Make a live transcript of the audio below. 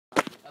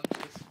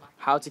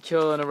How to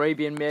Kill an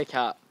Arabian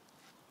Meerkat,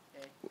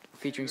 Okay.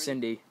 featuring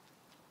Cindy.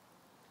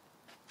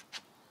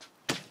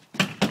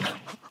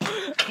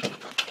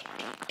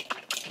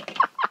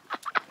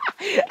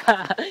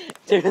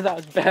 Dude, that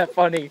was bare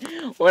funny.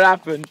 What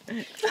happened?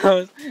 That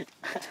was...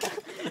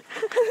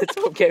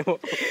 Okay.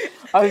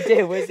 Oh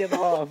dear, where's the other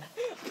half?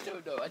 I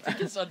don't know. I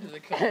think it's under the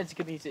car. It's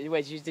gonna be...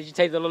 Wait, did you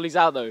take the lollies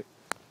out though? Yeah.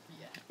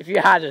 If you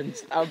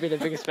hadn't, that would be the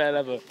biggest fail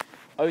ever.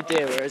 Oh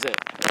dear, where is it?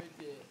 Oh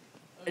dear.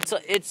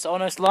 It's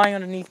on us, lying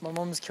underneath my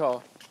mum's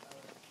car.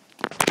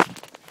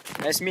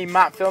 That's me,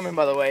 Matt, filming,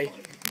 by the way.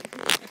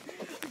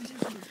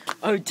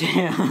 Oh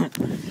dear.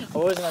 I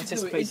wasn't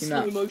anticipating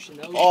that. Slow motion.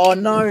 Oh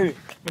no!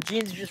 My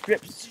jeans just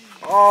ripped.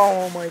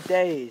 Oh my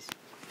days.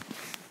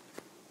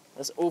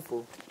 That's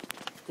awful.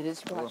 Did it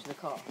scratch the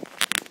car?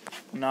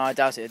 No, I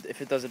doubt it.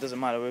 If it does, it doesn't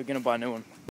matter. We're gonna buy a new one.